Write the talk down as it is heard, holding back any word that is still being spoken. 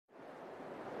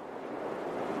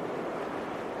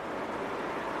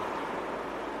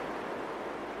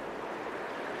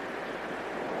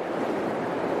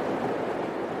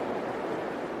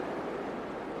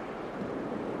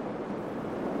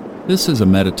This is a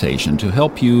meditation to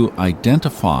help you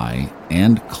identify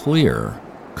and clear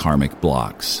karmic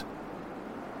blocks.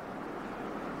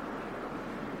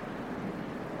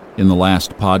 In the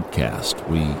last podcast,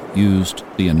 we used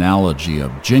the analogy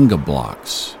of Jenga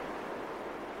blocks,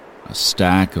 a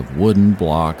stack of wooden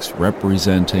blocks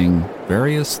representing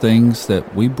various things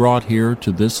that we brought here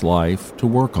to this life to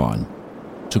work on,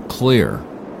 to clear,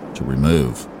 to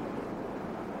remove.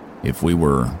 If we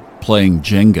were playing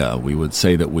Jenga, we would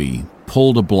say that we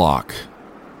pulled a block,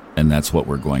 and that's what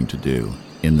we're going to do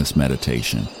in this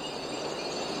meditation.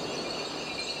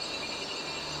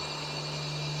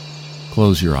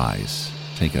 Close your eyes.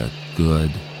 Take a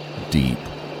good, deep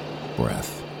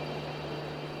breath.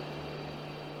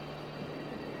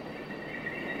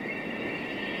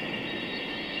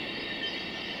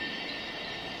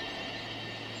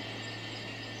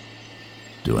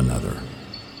 Do another.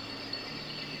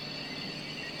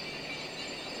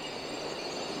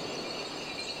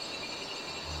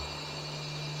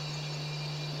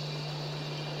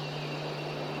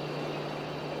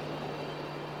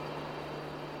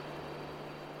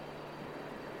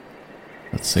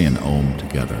 Let's say an Om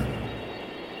together.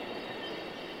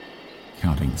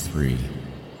 Counting 3,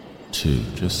 2,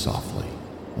 just softly.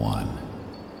 1.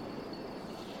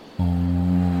 Om.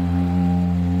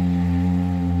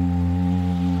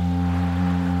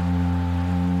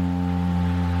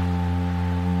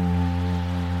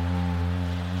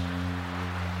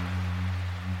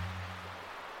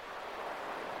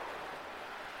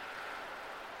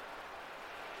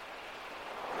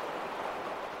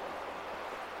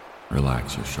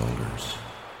 Relax your shoulders.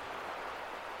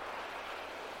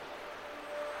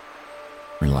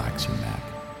 Relax your neck.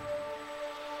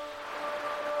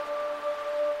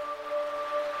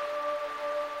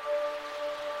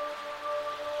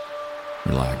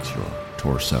 Relax your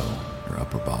torso, your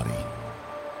upper body.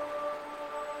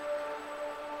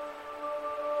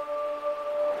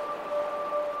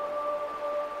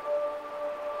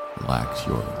 Relax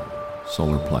your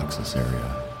solar plexus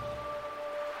area.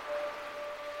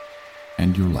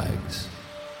 And your legs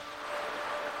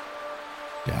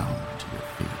down to your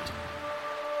feet.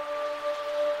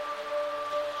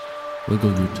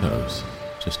 Wiggle your toes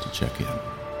just to check in.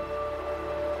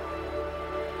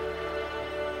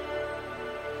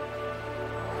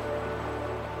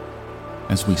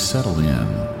 As we settle in,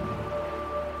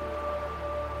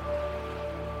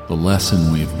 the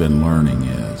lesson we've been learning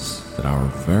is that our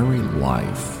very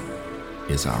life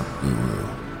is our guru.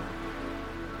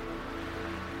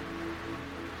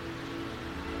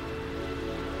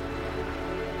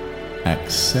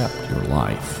 Accept your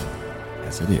life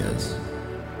as it is,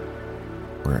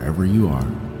 wherever you are,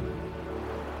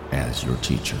 as your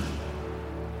teacher,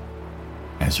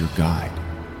 as your guide,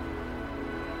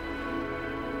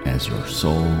 as your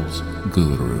soul's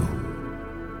guru.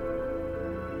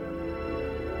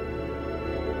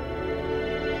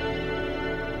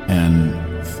 And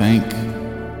thank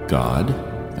God,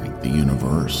 thank the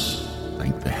universe,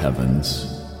 thank the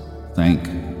heavens, thank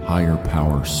higher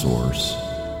power source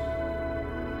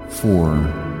for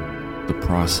the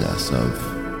process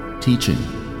of teaching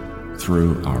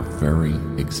through our very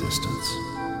existence.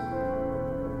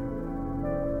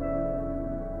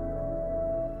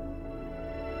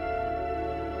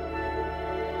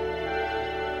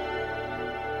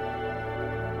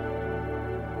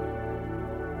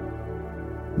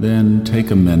 Then take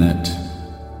a minute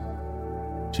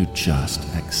to just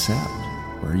accept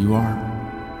where you are.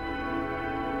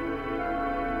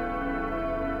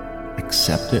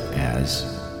 Accept it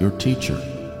as your teacher.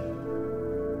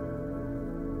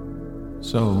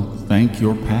 So thank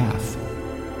your path.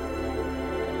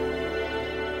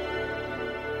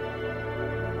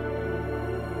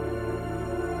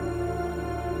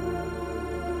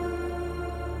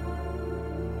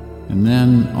 And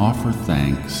then offer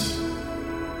thanks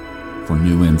for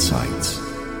new insights,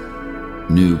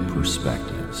 new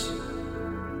perspectives,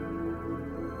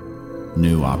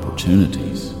 new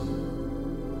opportunities,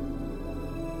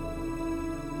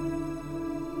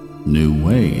 new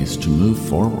ways to move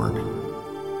forward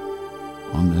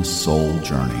on this soul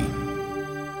journey.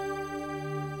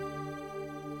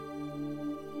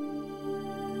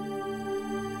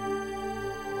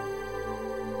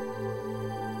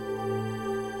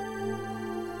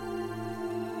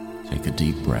 Take a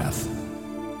deep breath.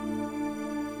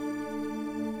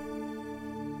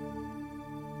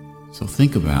 So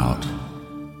think about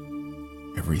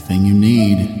everything you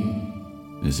need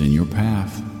is in your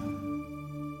path.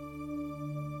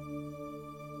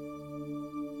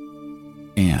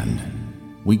 And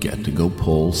we get to go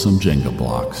pull some Jenga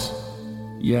blocks.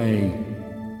 Yay!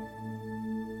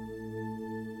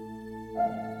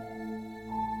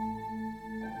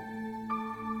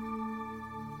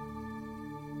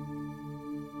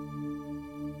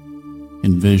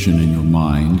 Envision in your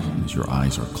mind, as your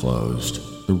eyes are closed,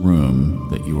 the room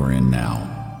that you are in now.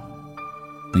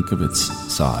 Think of its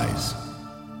size.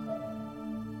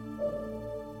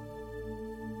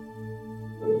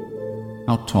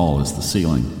 How tall is the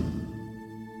ceiling?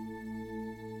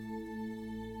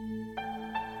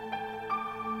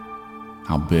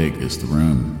 How big is the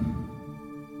room?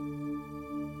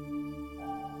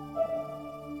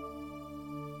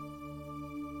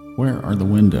 Where are the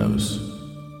windows?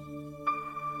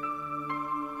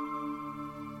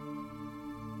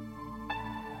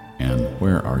 And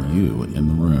where are you in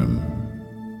the room?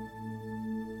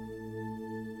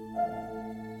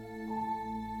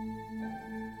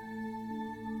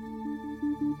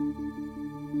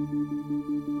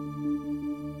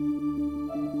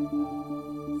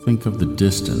 Think of the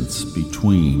distance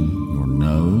between your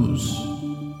nose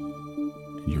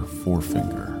and your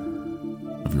forefinger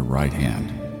of your right hand.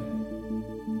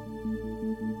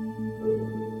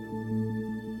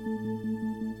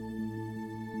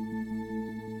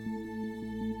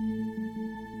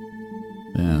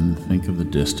 Then think of the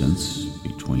distance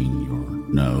between your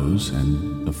nose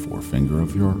and the forefinger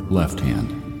of your left hand.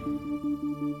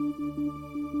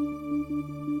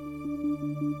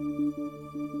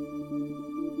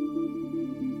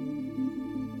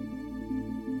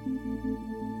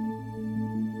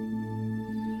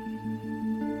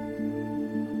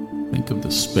 Think of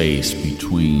the space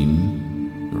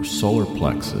between your solar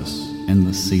plexus and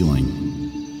the ceiling.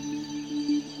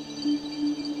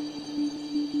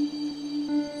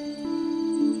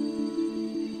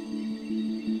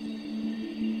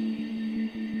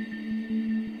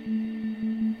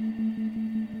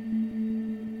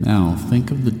 Now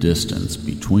think of the distance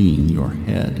between your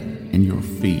head and your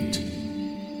feet,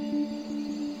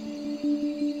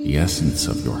 the essence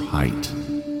of your height.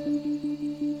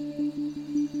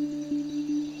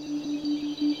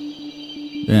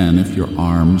 Then, if your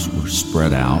arms were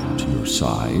spread out to your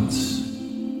sides,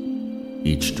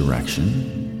 each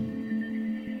direction,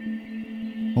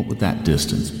 what would that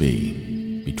distance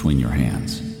be between your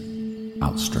hands,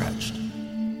 outstretched?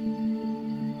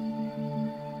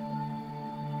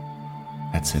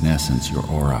 That's in essence your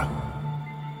aura.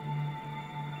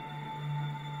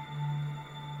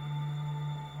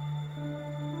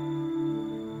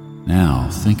 Now,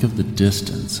 think of the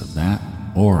distance of that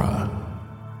aura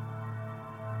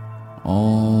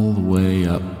all the way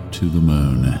up to the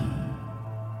moon.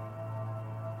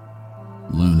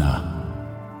 Luna.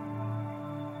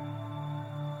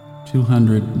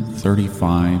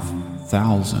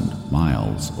 235,000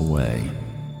 miles away.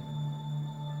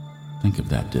 Think of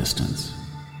that distance.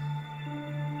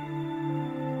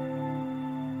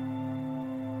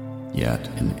 Yet,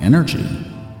 in energy,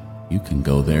 you can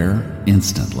go there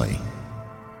instantly.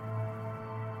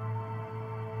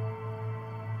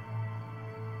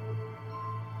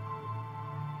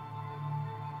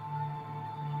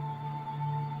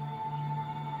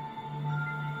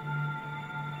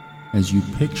 As you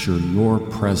picture your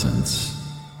presence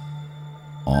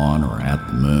on or at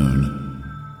the moon,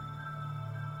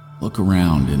 look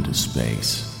around into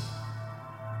space.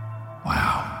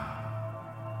 Wow,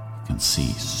 you can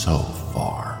see so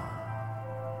far.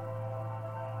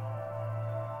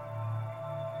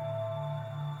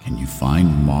 Can you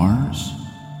find Mars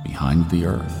behind the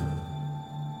Earth?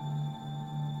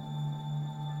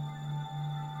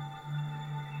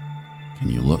 Can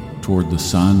you look toward the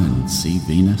sun and see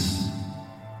Venus?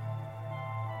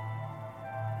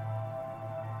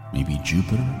 Maybe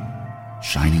Jupiter,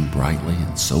 shining brightly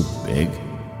and so big?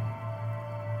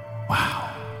 Wow.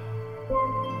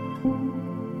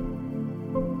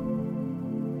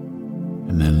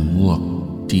 And then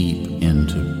look deep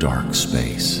into dark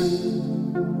space.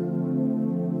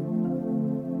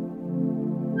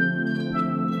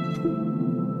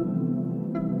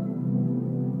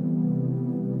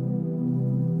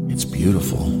 It's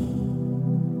beautiful.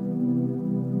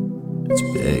 It's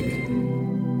big.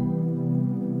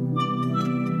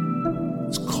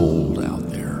 It's cold out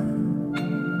there.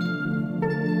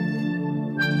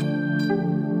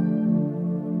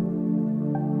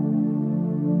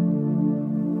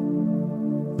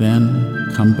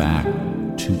 Then come back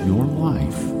to your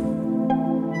life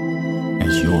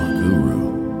as your guru.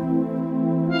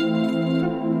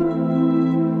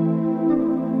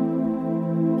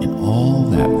 In all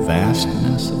that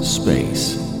vastness of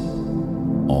space,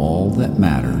 all that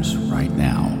matters right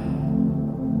now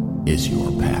is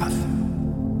your path.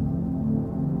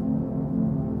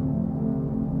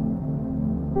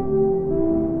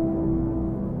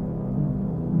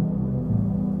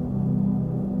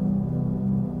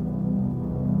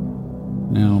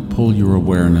 Now pull your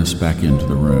awareness back into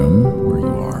the room where you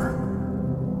are.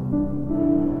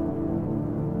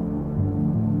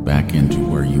 back into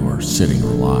where you are sitting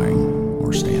or lying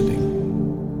or standing.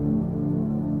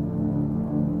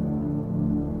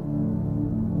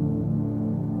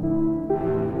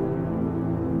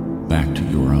 Back to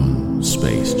your own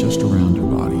space just around your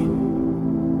body.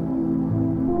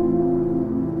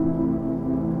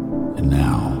 And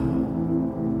now,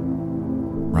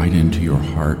 right into your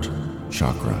heart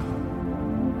chakra,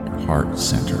 your heart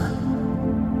center,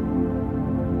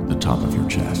 the top of your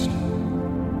chest.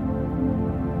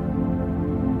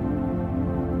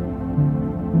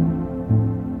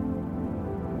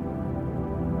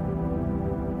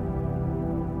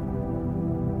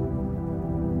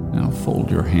 Now fold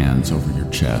your hands over your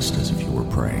chest as if you were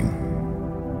praying.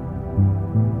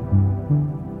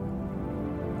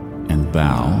 And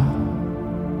bow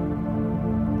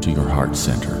to your heart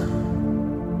center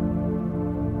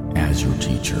as your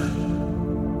teacher,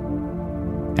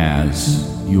 as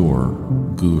your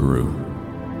guru.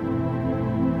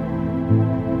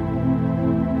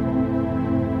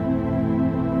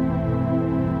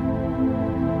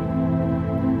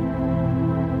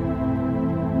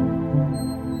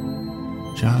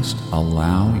 Just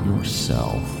allow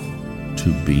yourself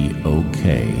to be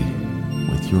okay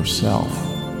with yourself.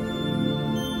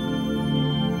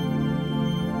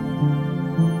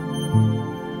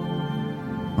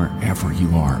 Wherever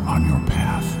you are on your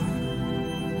path,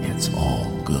 it's all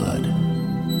good.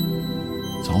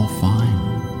 It's all fine.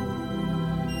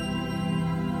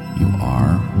 You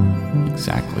are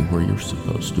exactly where you're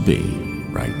supposed to be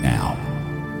right now.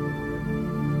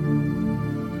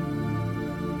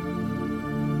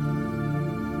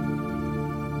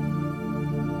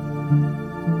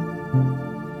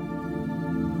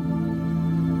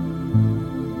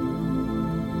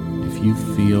 If you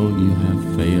feel you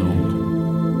have failed,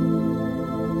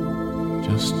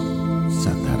 just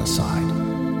set that aside.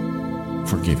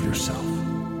 Forgive yourself.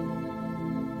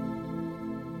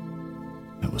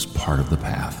 It was part of the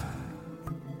path.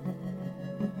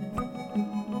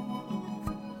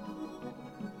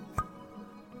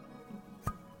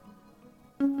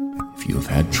 If you have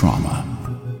had trauma,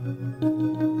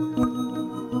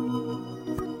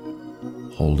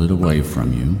 hold it away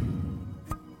from you.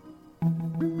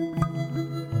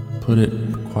 Put it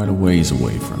quite a ways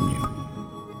away from you.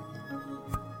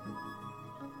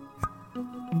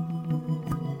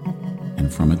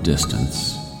 And from a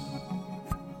distance,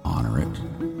 honor it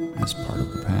as part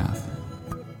of the path.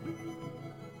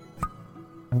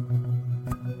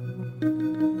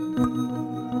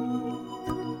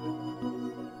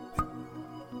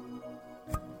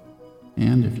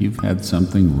 And if you've had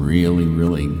something really,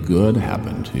 really good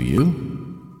happen to you,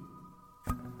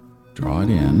 draw it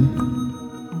in,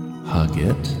 hug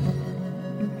it,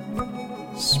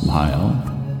 smile,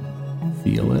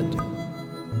 feel it,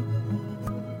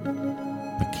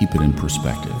 but keep it in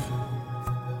perspective.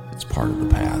 It's part of the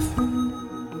path.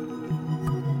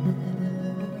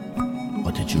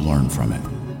 What did you learn from it?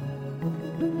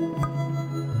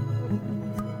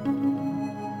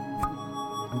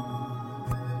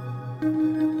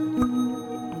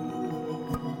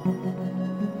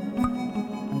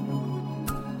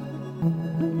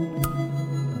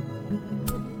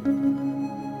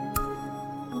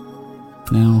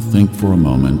 Now think for a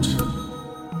moment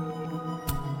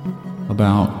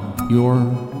about your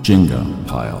Jenga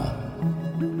pile.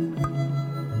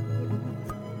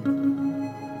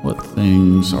 What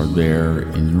things are there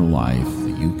in your life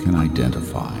that you can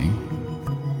identify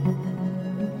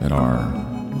that are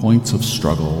points of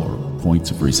struggle or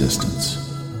points of resistance?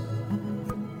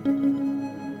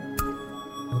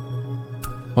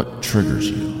 What triggers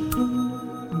you?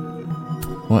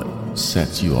 What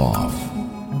sets you off?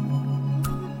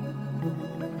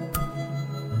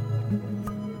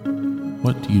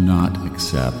 What do you not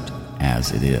accept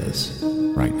as it is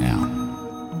right now?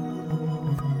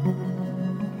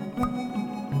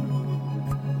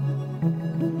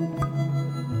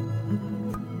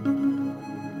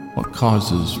 What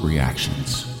causes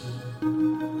reactions?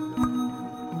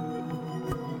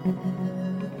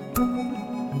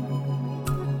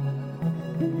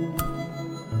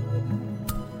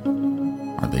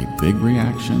 Are they big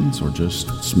reactions or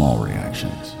just small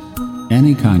reactions?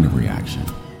 Any kind of reaction.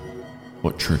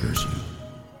 What triggers you?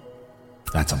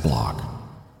 That's a block,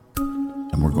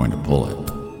 and we're going to pull it.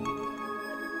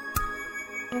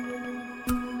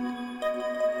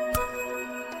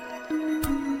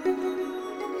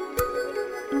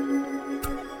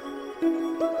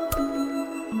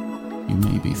 You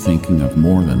may be thinking of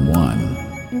more than one,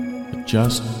 but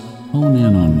just hone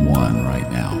in on one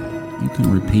right now. You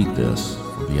can repeat this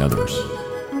for the others.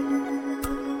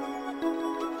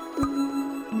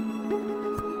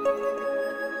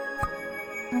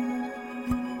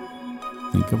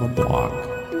 of a block,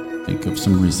 think of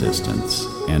some resistance,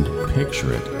 and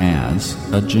picture it as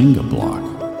a Jenga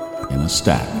block in a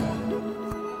stack.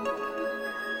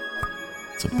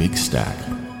 It's a big stack,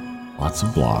 lots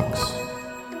of blocks.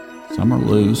 Some are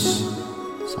loose,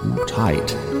 some are tight,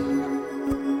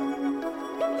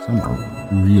 some are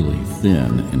really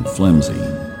thin and flimsy.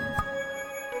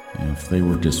 If they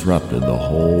were disrupted, the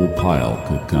whole pile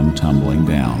could come tumbling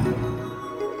down.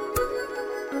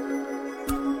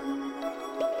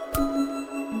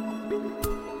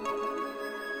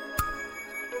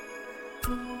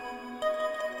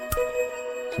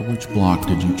 So which block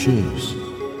did you choose?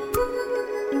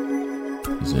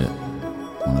 Is it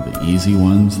one of the easy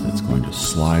ones that's going to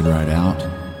slide right out?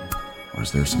 Or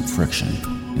is there some friction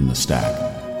in the stack?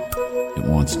 It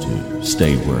wants to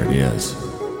stay where it is.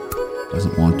 It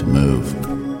doesn't want to move.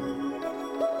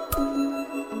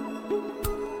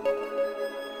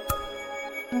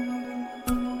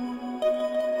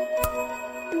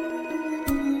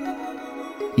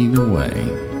 Either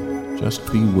way,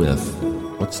 just be with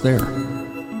what's there.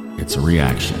 It's a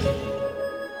reaction.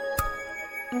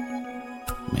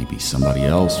 Maybe somebody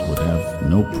else would have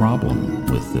no problem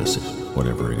with this,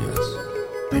 whatever it is.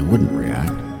 They wouldn't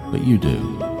react, but you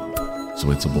do.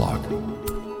 So it's a block.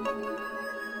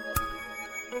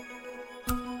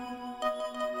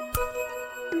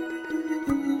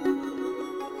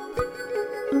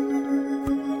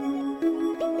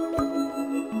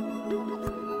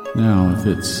 Now, if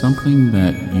it's something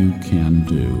that you can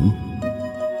do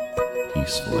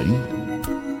peacefully,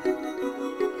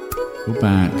 go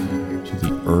back to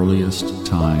the earliest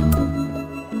time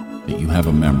that you have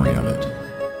a memory of it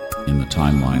in the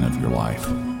timeline of your life.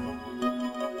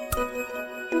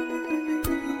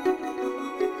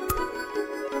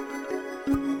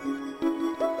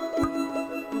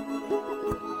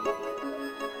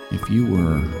 If you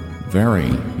were very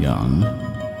young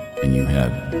and you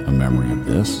had a memory of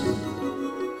this,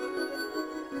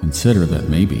 consider that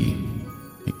maybe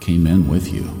it came in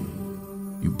with you.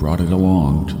 You brought it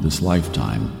along to this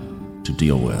lifetime to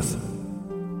deal with.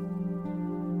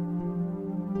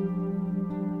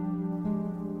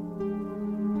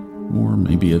 Or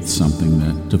maybe it's something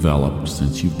that developed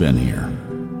since you've been here.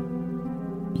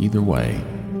 Either way,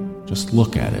 just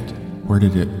look at it. Where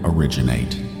did it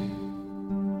originate?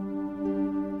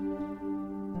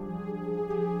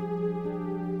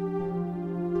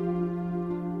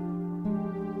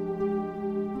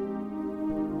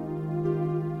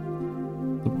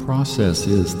 The process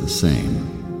is the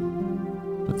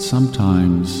same, but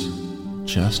sometimes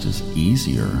just as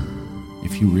easier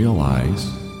if you realize,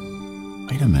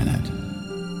 wait a minute,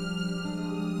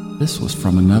 this was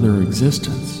from another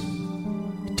existence.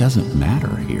 It doesn't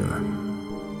matter here.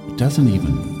 It doesn't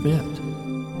even fit.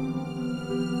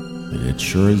 But it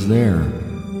sure is there,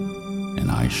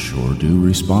 and I sure do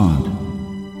respond.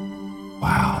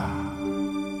 Wow.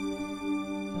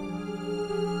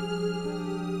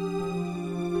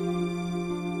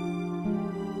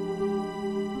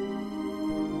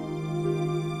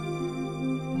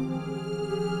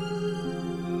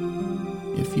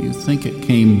 If you think it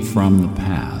came from the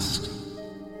past,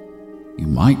 you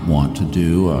might want to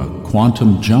do a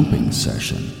quantum jumping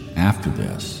session after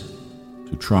this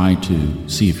to try to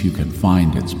see if you can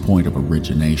find its point of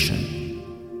origination.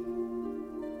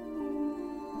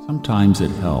 Sometimes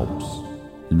it helps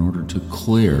in order to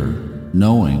clear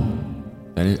knowing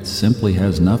that it simply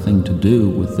has nothing to do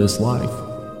with this life.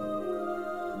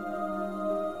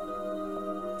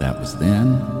 That was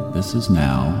then, this is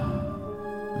now.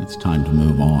 It's time to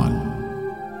move on.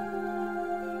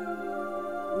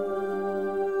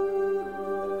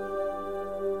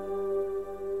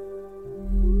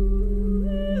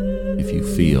 If you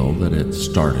feel that it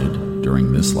started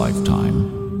during this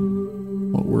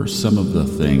lifetime, what were some of the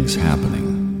things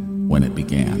happening when it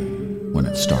began, when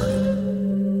it started?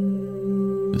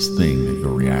 This thing that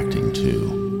you're reacting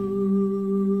to.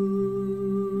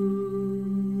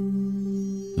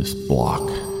 This block.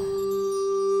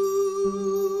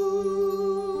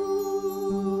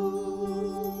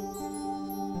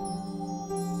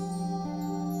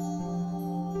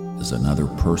 Is another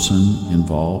person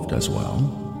involved as well,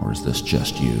 or is this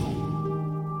just you?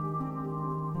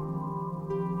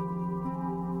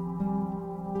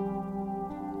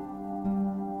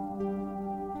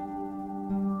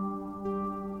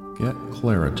 Get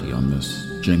clarity on this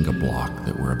Jenga block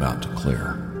that we're about to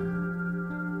clear.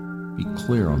 Be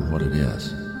clear on what it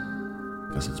is,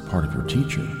 because it's part of your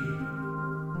teacher.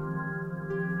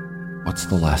 What's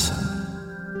the lesson?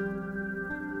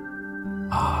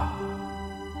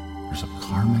 There's a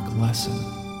karmic lesson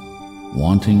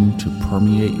wanting to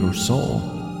permeate your soul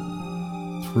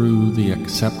through the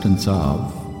acceptance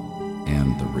of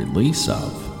and the release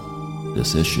of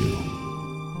this issue.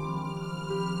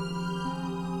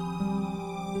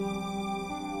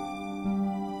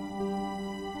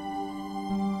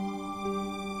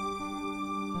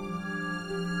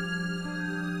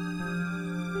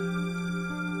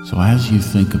 So as you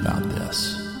think about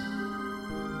this,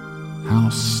 how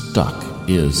stuck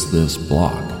is this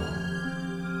block?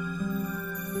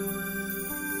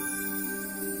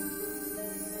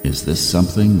 Is this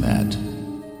something that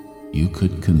you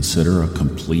could consider a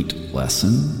complete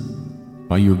lesson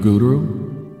by your guru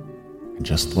and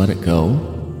just let it go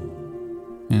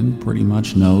and pretty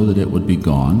much know that it would be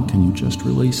gone? Can you just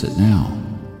release it now?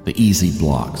 The easy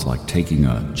blocks, like taking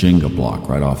a Jenga block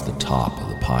right off the top of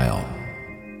the pile.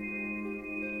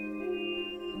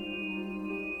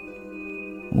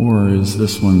 Or is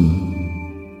this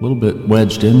one a little bit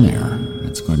wedged in there?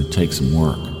 It's going to take some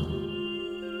work.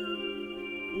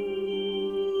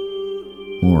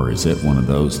 Or is it one of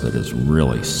those that is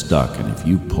really stuck, and if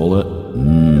you pull it,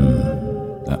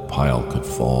 that pile could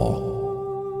fall?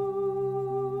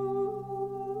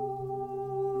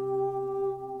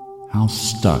 How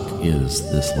stuck is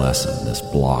this lesson, this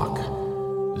block,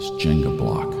 this Jenga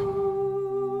block?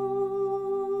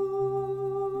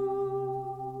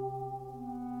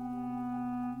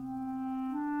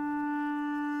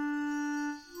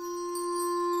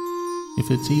 If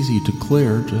it's easy to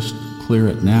clear, just clear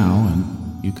it now and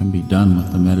you can be done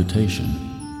with the meditation.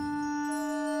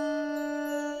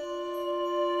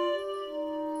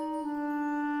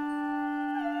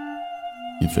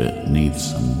 If it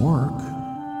needs some work,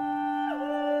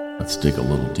 let's dig a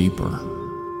little deeper.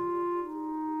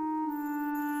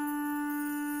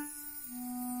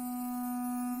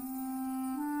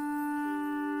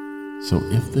 So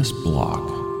if this block,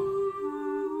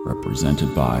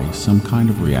 represented by some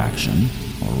kind of reaction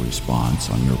or response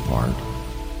on your part,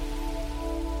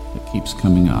 that keeps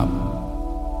coming up,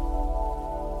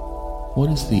 what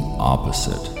is the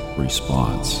opposite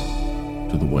response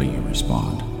to the way you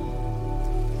respond?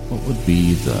 What would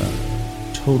be the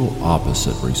total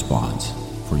opposite response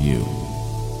for you?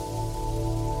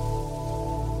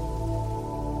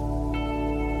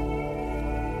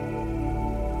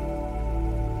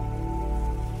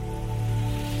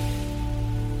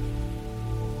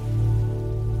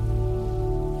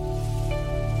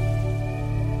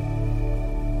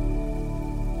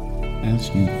 As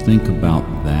you think about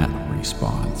that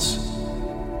response,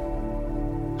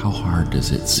 how hard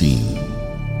does it seem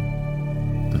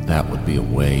that that would be a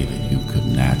way that you could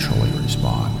naturally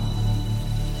respond?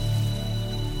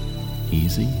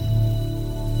 Easy?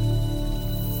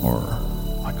 Or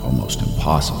like almost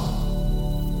impossible?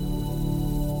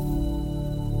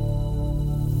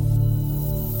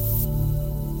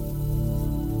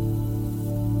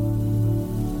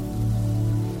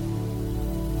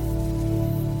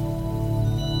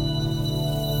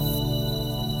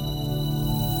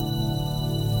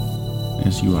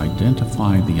 As you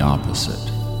identify the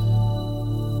opposite,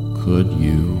 could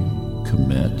you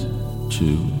commit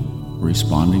to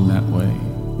responding that way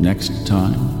next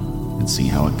time and see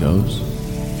how it goes?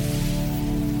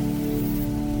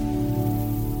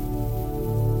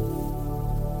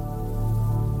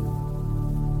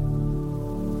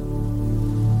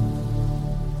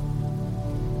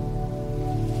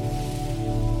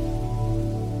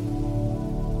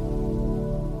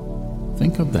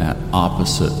 Think of that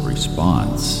opposite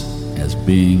response as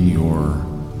being your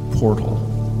portal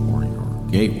or your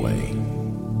gateway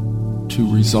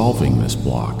to resolving this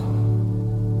block.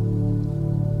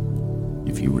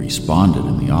 If you responded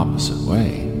in the opposite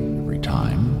way every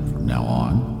time from now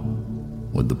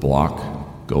on, would the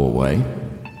block go away?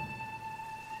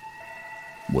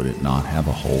 Would it not have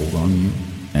a hold on you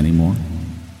anymore?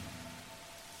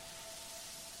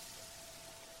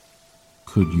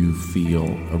 Could you feel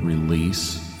a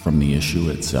release from the issue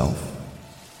itself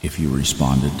if you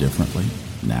responded differently,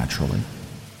 naturally?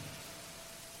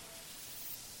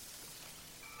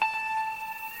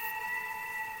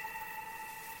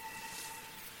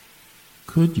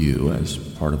 Could you, as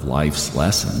part of life's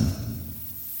lesson,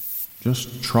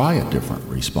 just try a different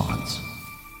response,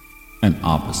 an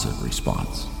opposite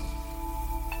response?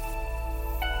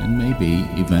 And maybe,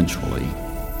 eventually,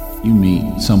 you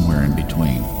meet somewhere in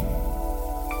between.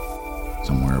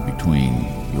 Somewhere between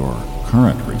your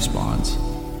current response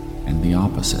and the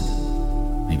opposite.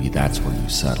 Maybe that's where you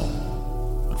settle.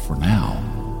 But for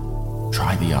now,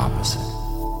 try the opposite.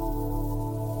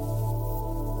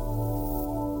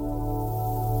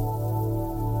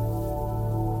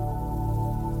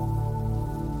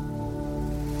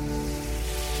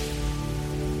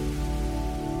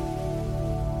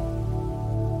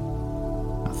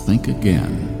 think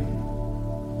again.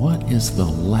 What is the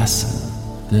lesson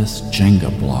this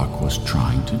Jenga block was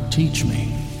trying to teach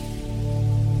me?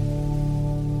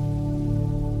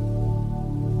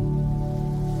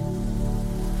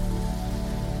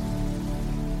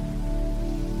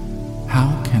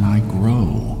 How can I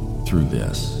grow through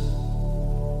this?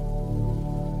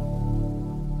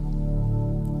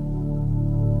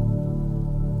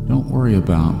 Don't worry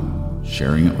about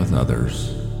sharing it with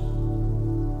others.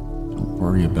 Don't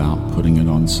worry about putting it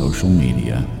on social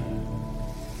media.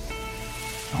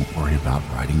 Don't worry about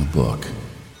writing a book.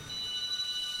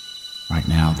 Right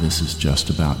now, this is just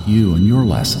about you and your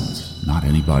lessons, not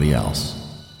anybody else.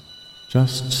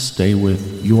 Just stay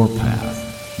with your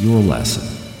path, your lesson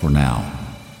for now.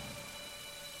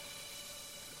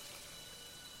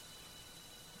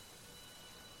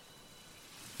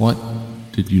 What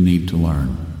did you need to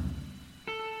learn?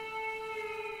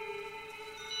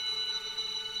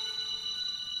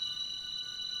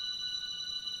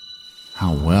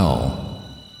 How well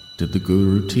did the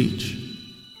Guru teach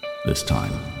this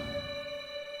time?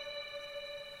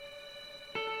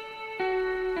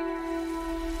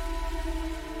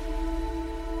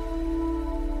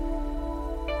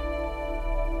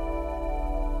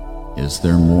 Is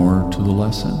there more to the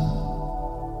lesson?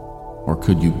 Or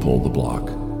could you pull the block?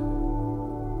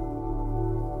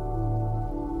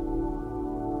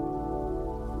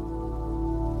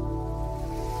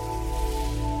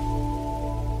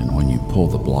 And when you pull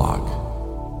the block,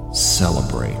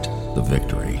 celebrate the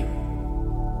victory.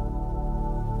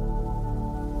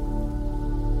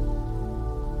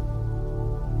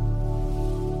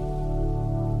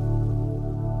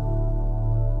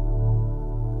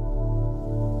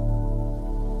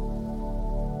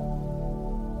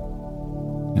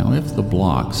 Now, if the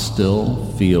block still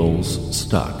feels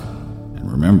stuck,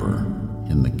 and remember,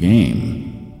 in the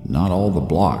game, not all the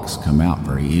blocks come out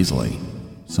very easily.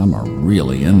 Some are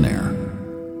really in there.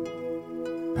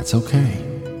 That's okay.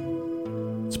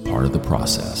 It's part of the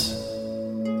process.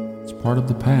 It's part of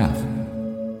the path.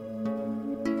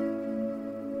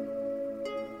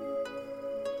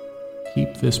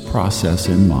 Keep this process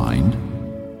in mind.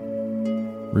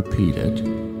 Repeat it.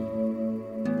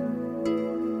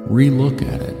 Relook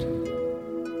at it.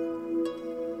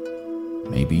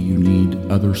 Maybe you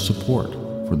need other support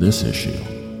for this issue,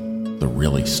 the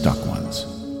really stuck ones.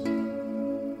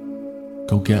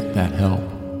 Go get that help.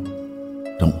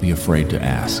 Don't be afraid to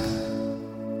ask.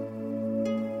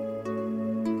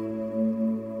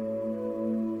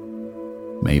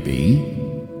 Maybe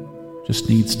just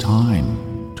needs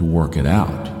time to work it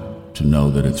out, to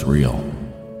know that it's real.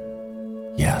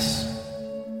 Yes,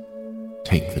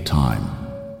 take the time.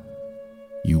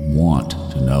 You want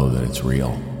to know that it's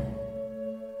real.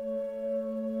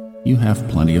 You have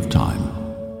plenty of time.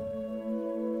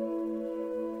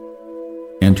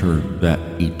 Enter that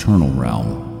eternal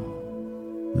realm,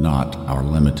 not our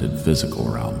limited physical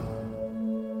realm.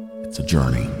 It's a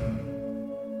journey.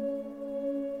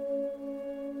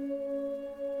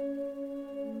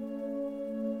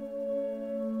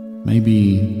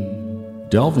 Maybe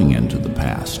delving into the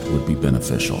past would be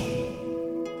beneficial,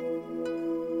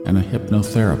 and a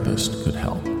hypnotherapist could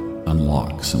help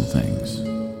unlock some things.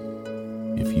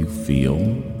 If you feel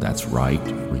that's right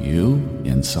for you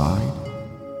inside,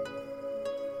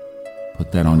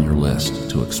 put that on your list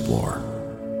to explore.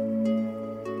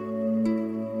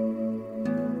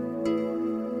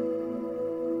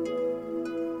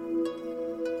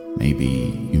 Maybe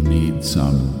you need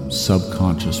some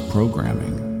subconscious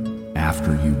programming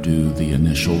after you do the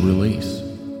initial release.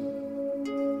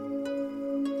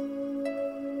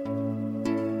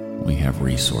 We have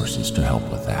resources to help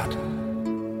with that.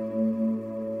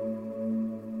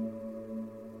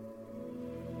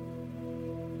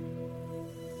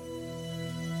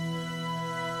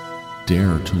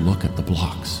 Dare to look at the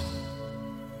blocks.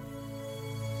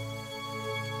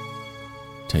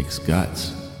 Takes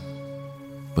guts,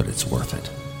 but it's worth it.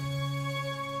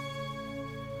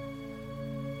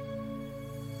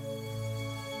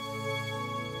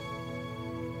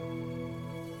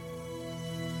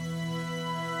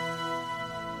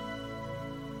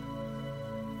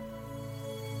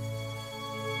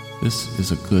 This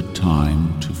is a good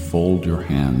time to fold your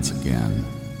hands again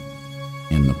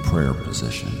in the prayer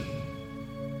position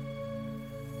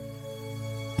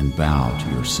and bow to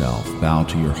yourself, bow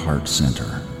to your heart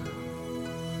center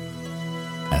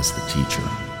as the teacher,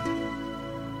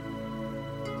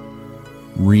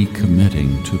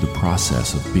 recommitting to the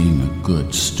process of being a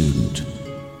good student,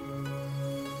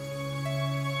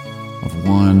 of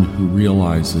one who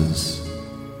realizes,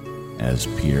 as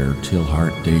Pierre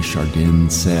Teilhard de Chardin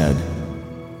said,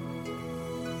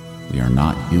 We are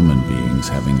not human beings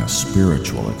having a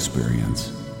spiritual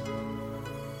experience.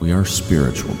 We are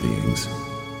spiritual beings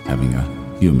having a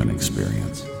human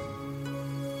experience.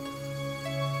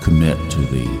 Commit to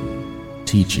the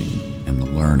teaching and the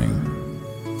learning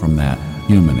from that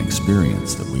human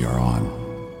experience that we are on.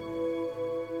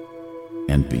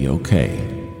 And be okay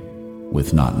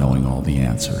with not knowing all the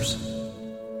answers.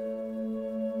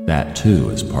 That too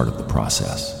is part of the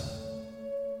process.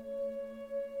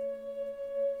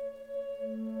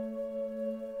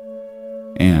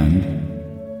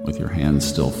 And, with your hands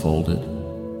still folded,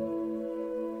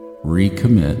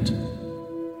 recommit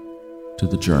to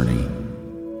the journey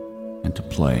and to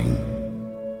playing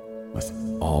with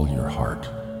all your heart,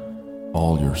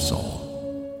 all your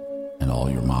soul, and all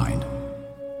your mind.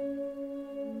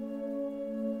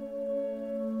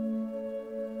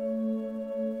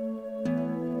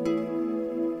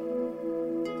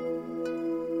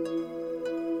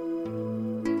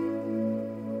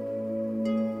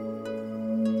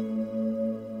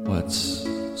 Let's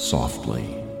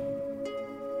softly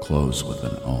close with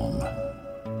an Om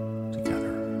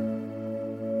together.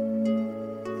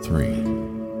 3,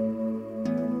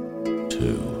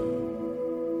 2,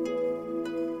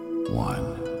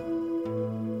 1.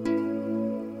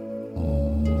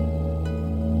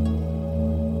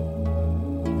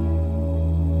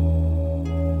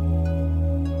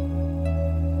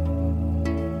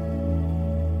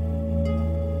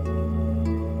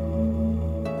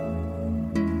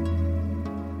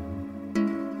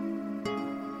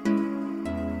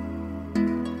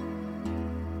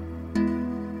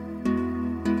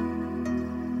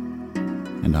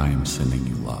 And I am sending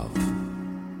you love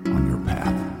on your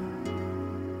path.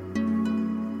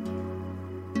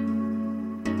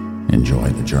 Enjoy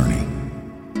the journey.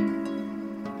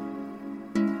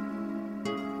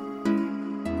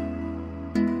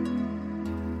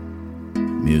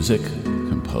 Music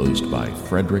composed by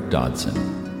Frederick Dodson,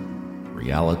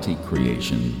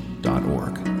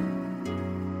 realitycreation.org.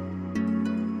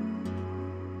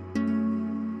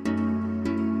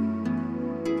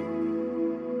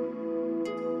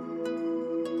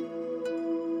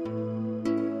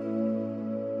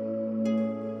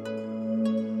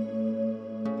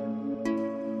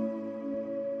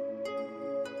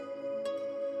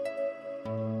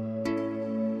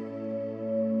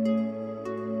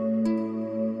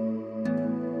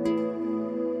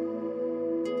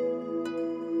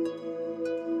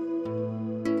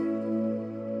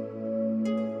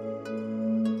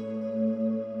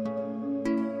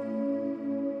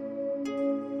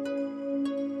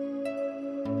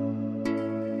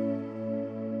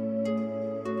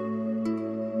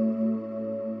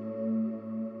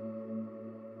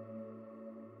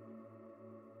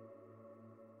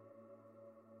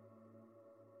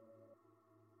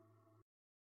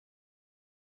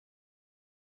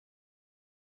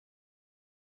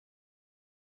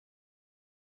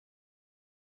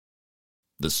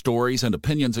 The stories and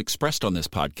opinions expressed on this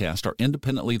podcast are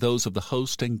independently those of the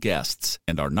host and guests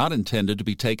and are not intended to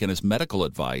be taken as medical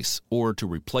advice or to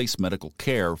replace medical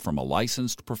care from a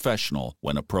licensed professional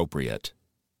when appropriate.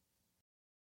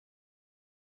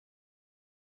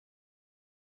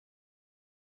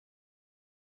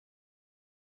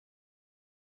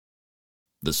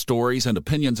 The stories and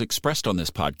opinions expressed on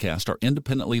this podcast are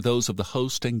independently those of the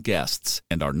host and guests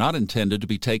and are not intended to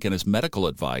be taken as medical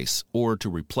advice or to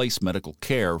replace medical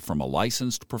care from a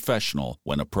licensed professional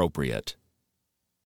when appropriate.